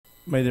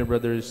My dear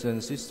brothers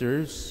and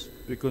sisters,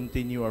 we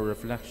continue our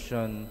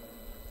reflection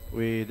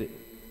with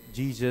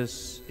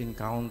Jesus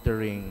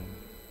encountering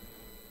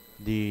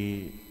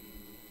the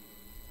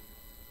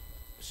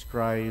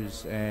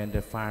scribes and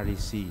the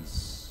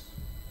Pharisees.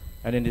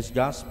 And in this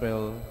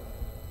gospel,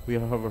 we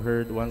have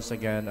heard once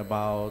again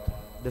about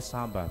the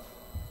Sabbath,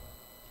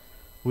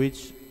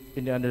 which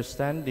in the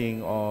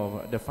understanding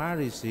of the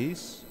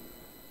Pharisees,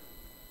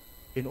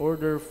 in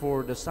order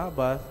for the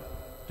Sabbath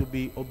to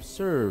be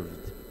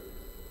observed,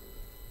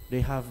 they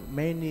have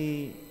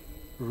many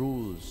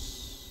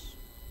rules,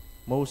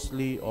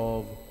 mostly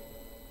of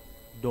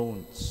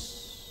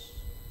don'ts,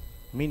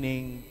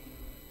 meaning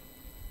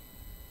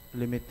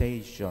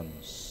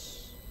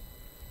limitations.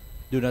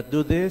 Do not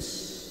do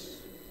this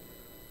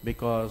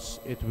because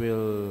it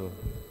will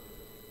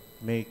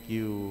make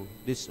you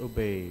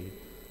disobey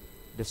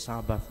the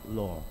Sabbath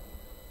law.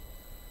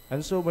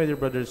 And so, my dear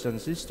brothers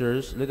and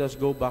sisters, let us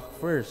go back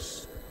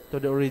first to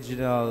the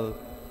original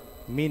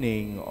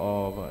meaning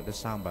of the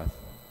Sabbath.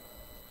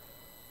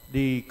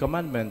 The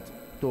commandment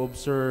to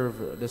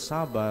observe the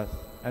Sabbath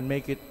and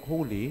make it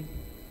holy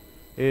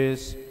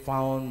is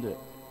found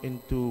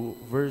in two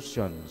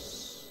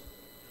versions.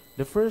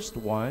 The first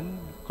one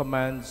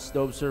commands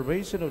the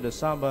observation of the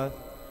Sabbath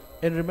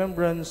in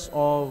remembrance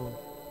of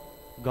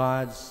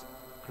God's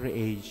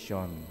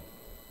creation.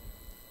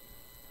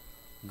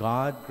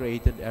 God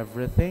created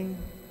everything,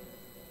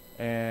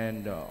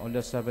 and on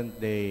the seventh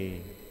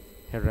day,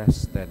 He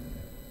rested.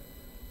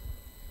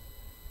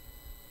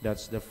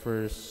 That's the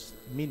first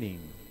meaning.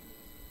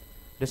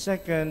 The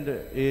second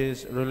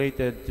is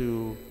related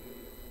to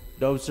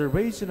the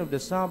observation of the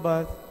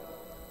Sabbath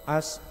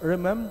as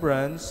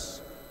remembrance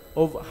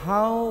of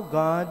how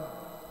God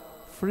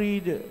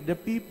freed the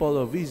people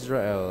of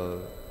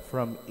Israel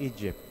from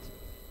Egypt.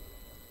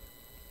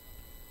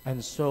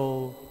 And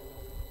so,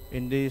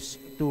 in these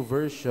two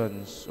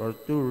versions or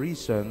two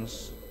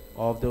reasons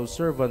of the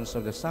observance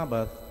of the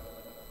Sabbath,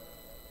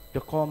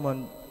 the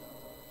common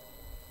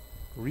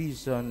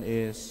reason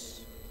is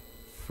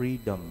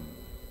freedom.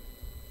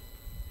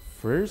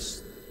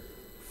 First,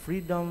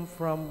 freedom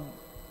from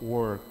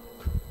work.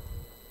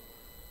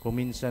 Kung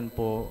minsan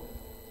po,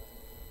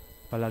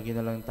 palagi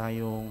na lang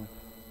tayong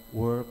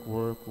work.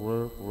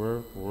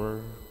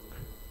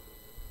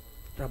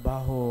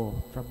 Trabaho.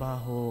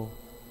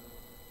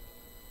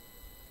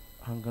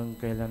 Hanggang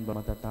kailan ba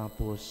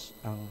matatapos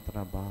ang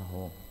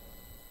trabaho?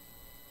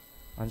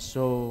 And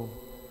so,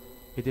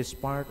 it is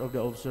part of the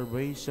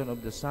observation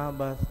of the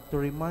Sabbath to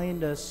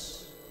remind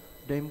us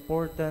the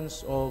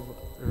importance of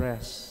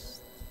rest,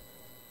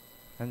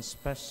 and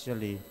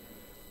especially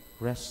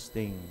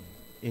resting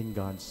in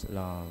God's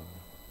love.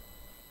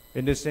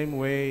 In the same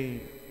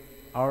way,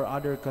 our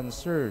other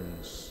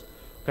concerns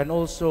can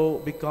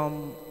also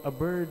become a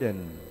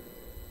burden.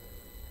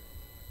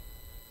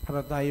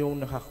 Para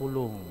tayong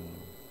nakakulong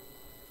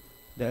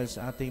dahil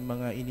sa ating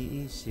mga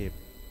iniisip,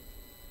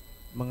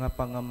 mga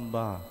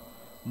pangamba,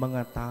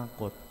 mga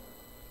takot.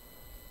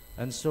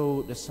 And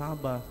so the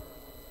Sabbath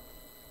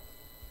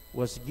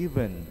was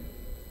given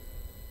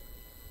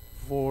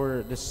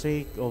for the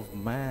sake of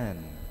man.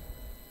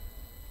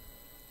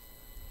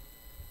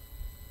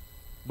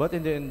 But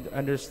in the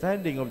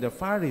understanding of the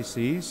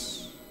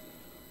Pharisees,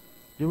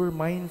 they were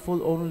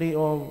mindful only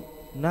of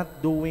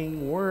not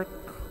doing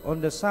work on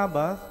the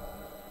Sabbath,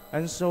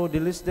 and so they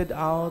listed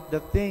out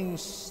the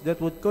things that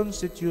would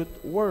constitute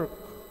work.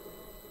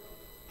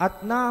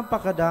 At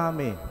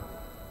napakadami,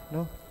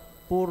 no?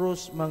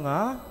 Puros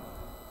mga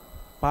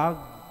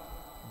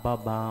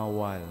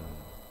pagbabawal.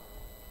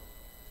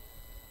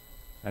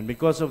 And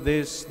because of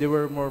this, they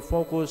were more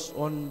focused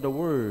on the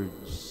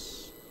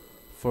words,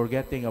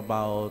 forgetting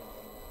about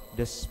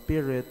the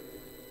spirit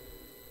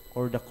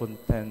or the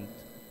content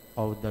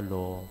of the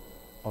law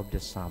of the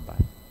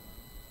Sabbath.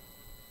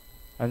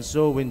 And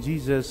so when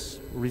Jesus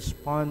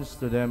responds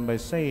to them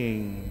by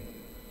saying,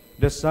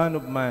 "The Son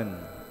of Man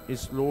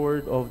is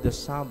Lord of the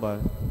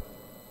Sabbath,"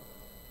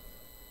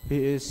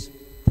 He is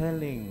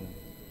telling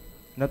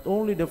not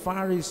only the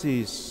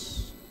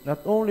Pharisees,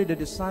 not only the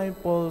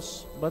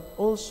disciples, but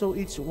also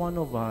each one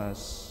of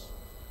us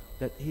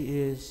that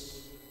He is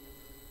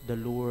the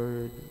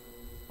Lord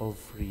of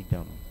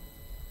freedom.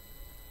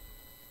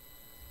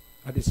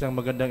 At isang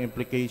magandang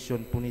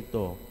implication po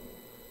nito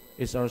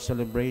is our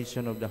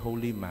celebration of the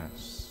Holy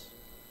Mass.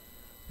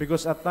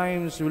 Because at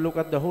times, we look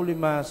at the Holy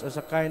Mass as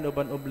a kind of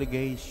an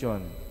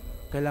obligation.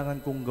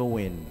 Kailangan kong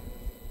gawin.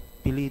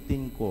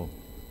 Pilitin ko.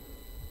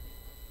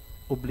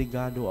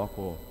 Obligado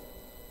ako.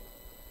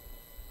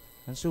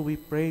 And so we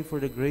pray for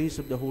the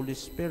grace of the Holy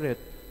Spirit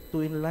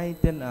to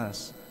enlighten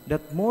us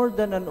that more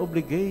than an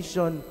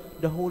obligation,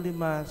 the Holy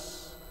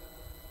Mass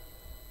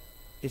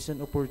is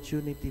an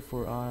opportunity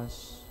for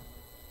us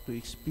to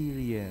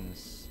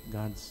experience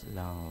God's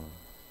love.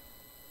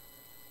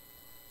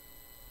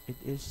 It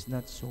is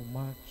not so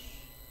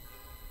much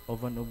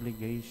of an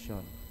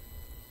obligation.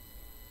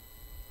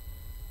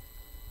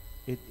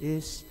 It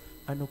is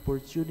an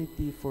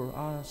opportunity for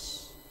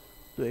us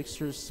to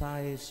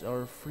exercise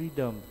our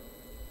freedom,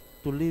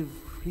 to live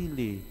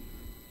freely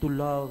to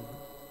love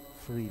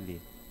freely.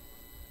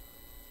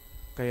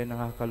 Kaya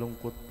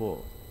nakakalungkot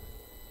po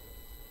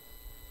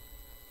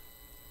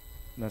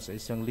na sa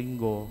isang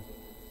linggo,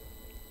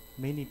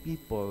 many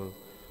people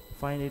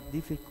find it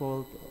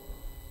difficult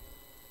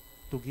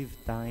to give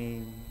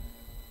time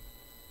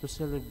to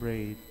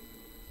celebrate,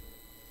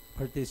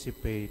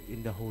 participate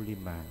in the Holy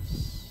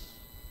Mass.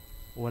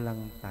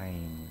 Walang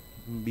time,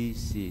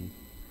 busy,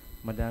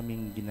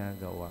 madaming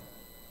ginagawa.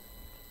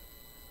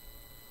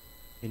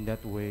 In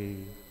that way,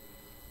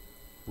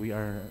 we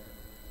are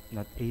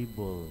not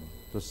able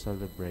to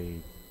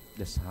celebrate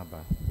the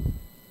Sabbath.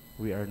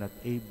 We are not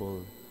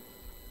able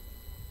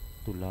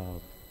to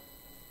love.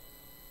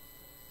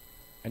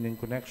 And in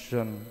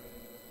connection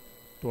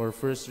to our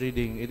first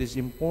reading, it is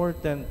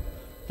important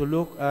to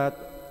look at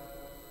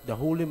the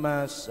Holy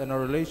Mass and our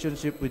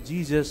relationship with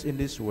Jesus in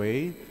this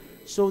way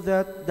so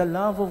that the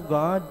love of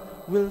God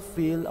will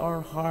fill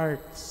our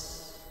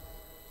hearts.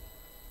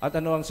 At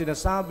ano ang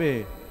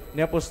sinasabi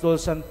ni Apostol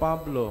San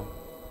Pablo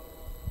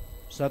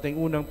sa ating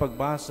unang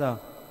pagbasa?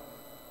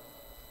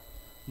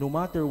 No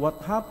matter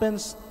what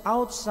happens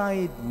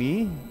outside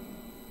me,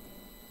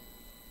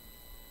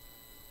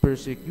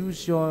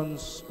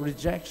 persecutions,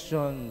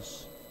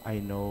 rejections,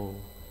 I know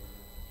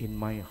in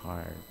my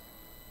heart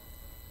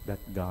that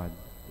God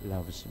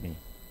loves me.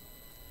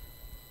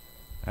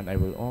 And I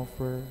will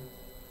offer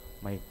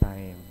my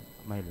time,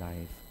 my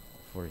life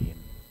for Him.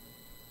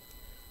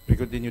 We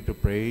continue to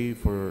pray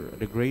for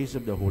the grace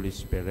of the Holy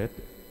Spirit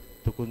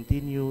to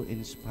continue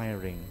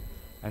inspiring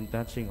and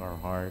touching our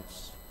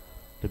hearts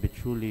to be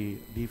truly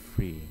be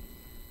free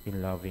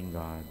in loving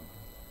God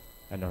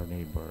and our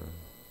neighbor.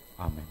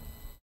 Amen.